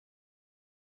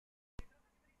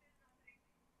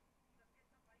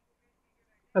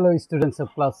Hello, students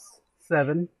of class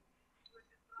 7,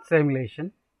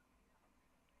 simulation,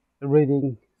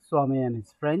 reading Swami and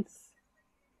his friends.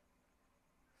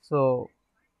 So,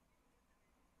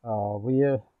 we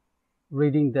are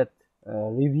reading that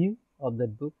review of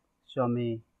that book,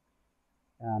 Swami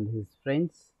and his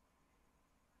friends.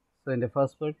 So, in the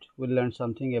first part, we learned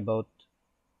something about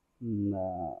mm,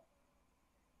 uh,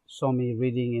 Swami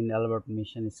reading in Albert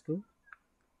Mission School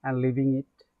and leaving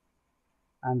it,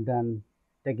 and then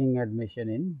taking admission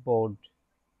in board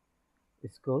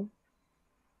school.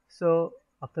 So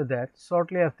after that,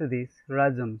 shortly after this,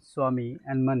 Rajam, Swami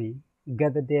and Mani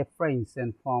gathered their friends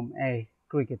and formed a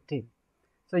cricket team.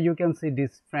 So you can see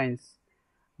these friends,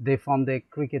 they formed a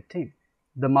cricket team,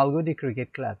 the Malgudi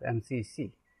Cricket Club,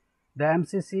 MCC. The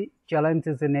MCC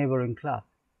challenges a neighboring club.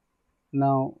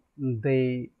 Now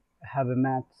they have a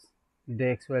match, they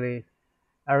actually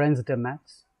arranged a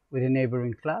match with a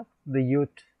neighboring club, the Youth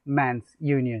Men's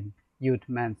Union,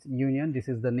 this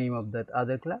is the name of that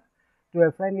other club, to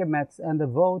a friendly match and a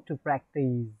vow to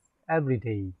practice every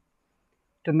day.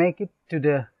 To make it to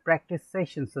the practice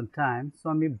sessions on time,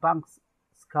 Swami bunks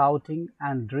scouting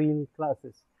and drill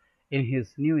classes in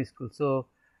his new school. So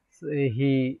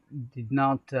he did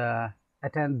not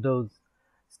attend those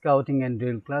scouting and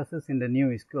drill classes in the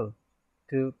new school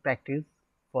to practice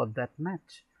for that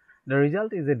match. The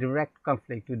result is a direct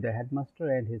conflict with the headmaster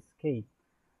and his cane.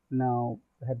 Now,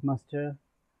 the headmaster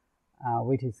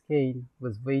with his cane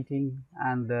was waiting,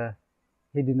 and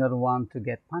he did not want to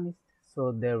get punished,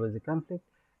 so there was a conflict.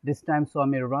 This time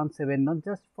Swami runs away not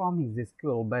just from his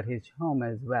school but his home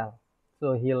as well.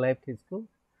 So he left his school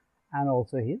and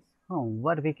also his home.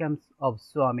 What becomes of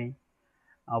Swami?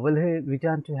 Will he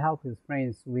return to help his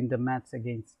friends win the match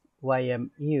against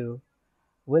YMU?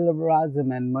 Will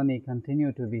Razam and Mani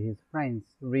continue to be his friends?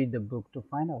 Read the book to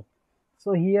find out.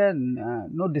 So here,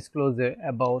 no disclosure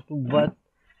about what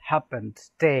happened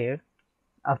there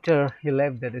after he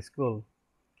left that school.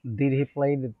 Did he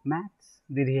play the match?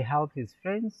 Did he help his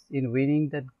friends in winning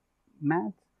that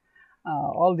match?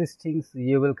 All these things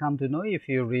you will come to know if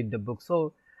you read the book.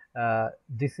 So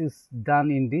this is done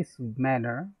in this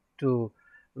manner to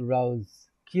rouse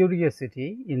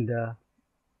curiosity in the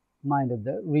mind of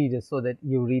the reader so that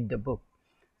you read the book.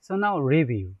 So now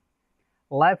review.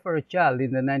 Life for a child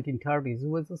in the 1930s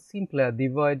was simpler,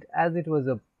 devoid as it was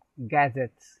of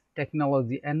gadgets,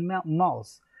 technology, and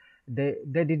mouse. They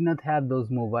did not have those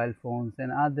mobile phones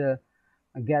and other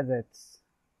gadgets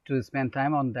to spend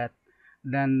time on that.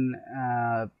 Then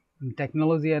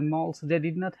technology and malls they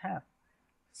did not have.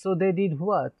 So they did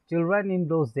what? Children in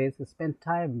those days spent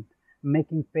time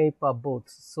making paper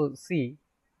boats. So see,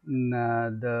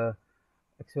 the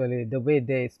actually the way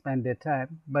they spend their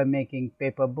time by making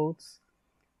paper boats,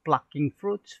 plucking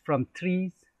fruits from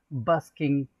trees,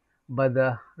 busking by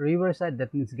the riverside,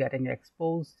 that means getting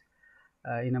exposed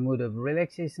in a mood of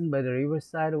relaxation by the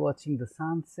riverside, watching the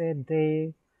sunset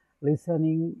there,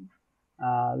 listening,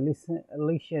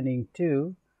 listening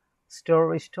to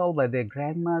stories told by their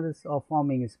grandmothers or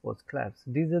forming sports clubs.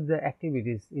 These are the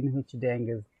activities in which they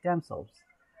engage themselves.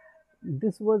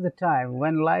 This was a time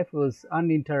when life was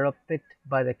uninterrupted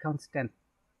by the constant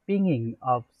pinging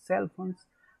of cell phones,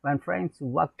 when friends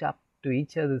walked up to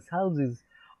each other's houses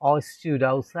or stood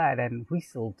outside and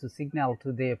whistled to signal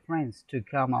to their friends to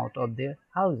come out of their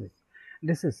houses.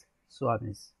 This is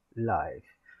Swami's life.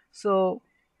 So,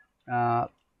 uh,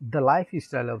 the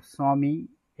lifestyle of Swami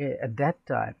at that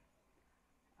time,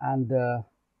 and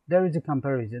there is a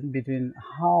comparison between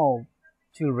how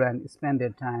children spend their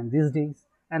time these days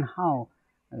and how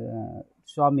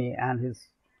Swami and his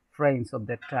friends of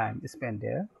that time spend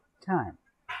their time.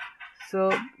 So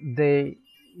they,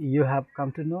 you have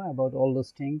come to know about all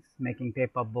those things: making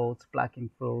paper boats, plucking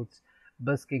fruits,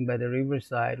 busking by the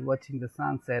riverside, watching the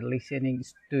sunset, listening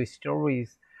to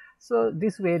stories. So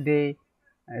this way they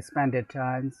spend their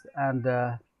times, and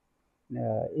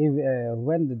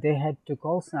when they had to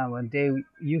call someone, they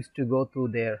used to go to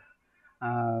their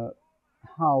uh,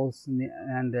 house,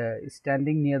 and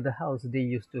standing near the house, they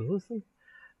used to whistle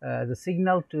the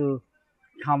signal to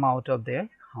come out of their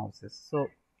houses. So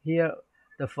here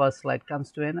the first slide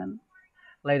comes to an end.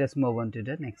 Let us move on to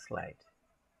the next slide.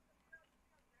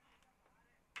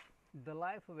 The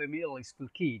life of a middle school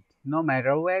kid, no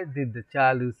matter where the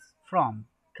child is from,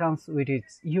 comes with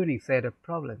its unique set of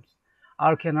problems.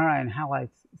 Our Canarian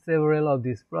highlights several of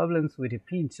these problems with a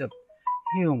pinch of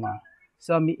humor.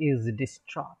 Swami is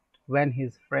distraught when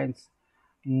his friends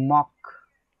mock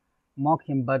mock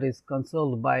him, but is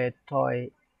consoled by a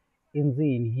toy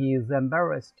engine. He is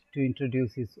embarrassed to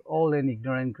introduce his old and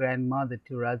ignorant grandmother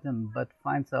to Rajam, but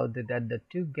finds out that the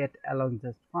two get along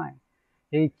just fine.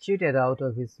 He cheated out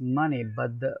of his money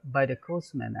by the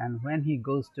coachman, and when he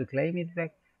goes to claim it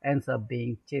back, ends up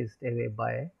being chased away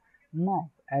by a mob,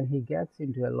 and he gets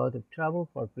into a lot of trouble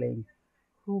for playing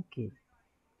hooky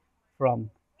from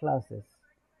classes.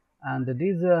 And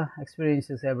these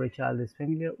experiences every child is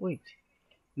familiar with.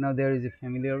 Now there is a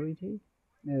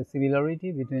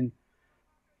similarity between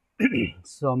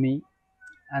Swami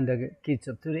and the kids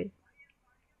of today.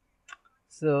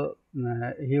 So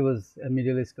he was a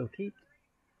middle school kid,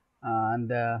 and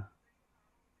the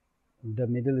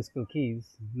middle school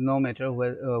kids, no matter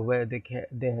where they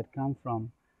had come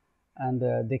from,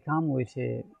 and they come with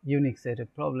a unique set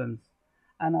of problems.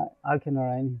 And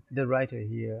Arkanarayan, the writer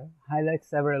here, highlights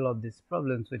several of these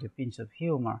problems with a pinch of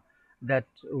humor that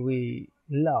we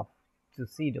love to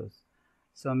see those.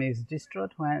 Swami is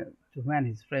distraught when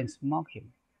his friends mock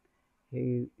him.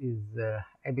 He is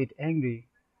a bit angry,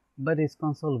 but is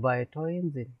consoled by a toy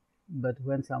engine. But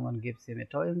when someone gives him a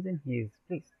toy engine, he is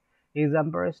pleased. He is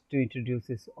embarrassed to introduce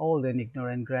his old and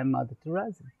ignorant grandmother to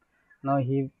Razin. Now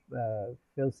he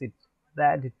feels it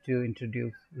bad to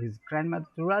introduce his grandmother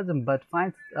to Razin, but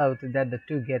finds out that the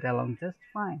two get along just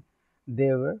fine.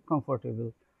 They were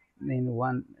comfortable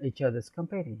in each other's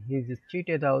company. He is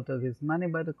cheated out of his money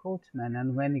by the coachman,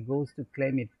 and when he goes to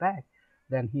claim it back,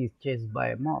 then he is chased by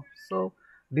a mob. So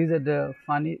these are the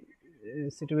funny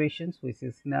situations which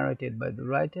is narrated by the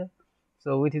writer.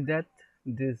 So with that,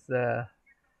 this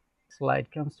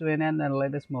slide comes to an end, and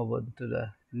let us move on to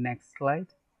the next slide.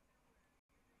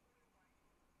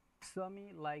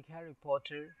 Swami, like Harry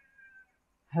Potter,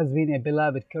 has been a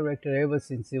beloved character ever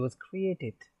since he was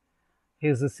created.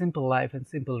 His simple life and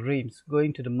simple dreams,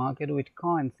 going to the market with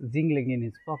coins jingling in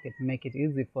his pocket, make it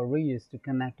easy for readers to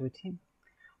connect with him.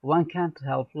 One can't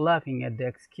help laughing at the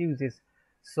excuses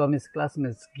Swami's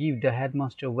classmates give the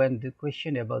headmaster when they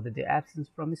question about the absence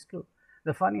from school.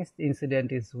 The funniest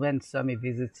incident is when Swami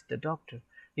visits the doctor.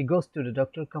 He goes to the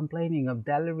doctor complaining of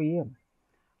delirium.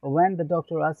 When the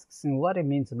doctor asks him what he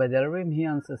means by delirium, he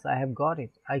answers, "I have got it.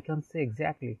 I can't say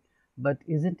exactly, but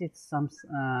isn't it some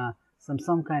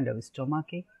kind of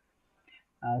stomachache?"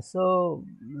 So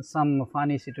some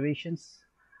funny situations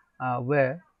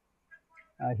where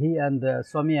he and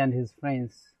Swami and his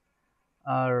friends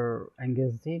are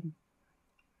engaged in,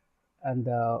 and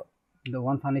the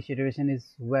one funny situation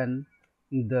is when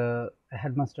the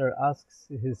headmaster asks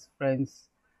his friends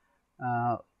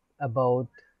about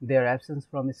their absence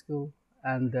from school,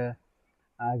 and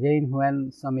again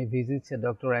when Swami visits a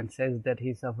doctor and says that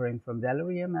he's suffering from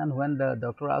delirium, and when the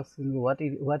doctor asks him what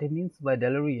he means by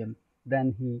delirium,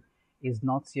 then he is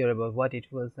not sure about what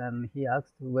it was, and he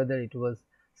asked whether it was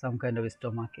some kind of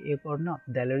stomach ache or not.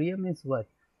 Delirium is what?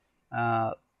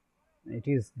 It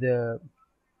is the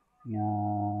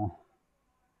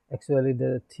actually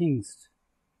the things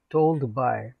told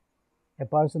by a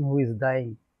person who is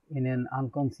dying in an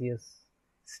unconscious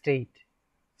state.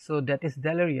 So that is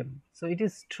delirium. So it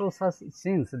is through such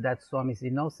scenes that Swami's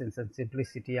innocence and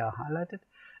simplicity are highlighted.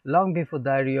 Long before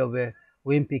diarrhea of a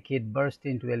wimpy kid burst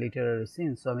into a literary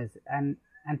scene, Swami's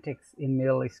antics in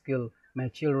middle school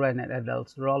made children and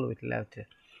adults roll with laughter.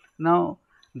 Now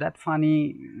that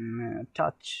funny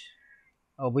touch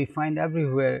we find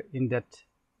everywhere in that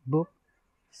book.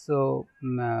 So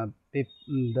the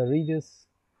readers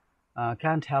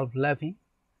can't help laughing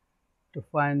to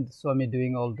find Swami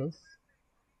doing all those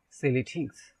silly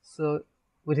things. So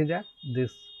with that,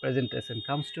 this presentation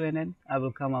comes to an end. I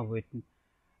will come up with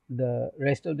the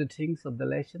rest of the things of the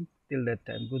lesson. Till that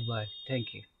time, goodbye.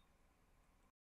 Thank you.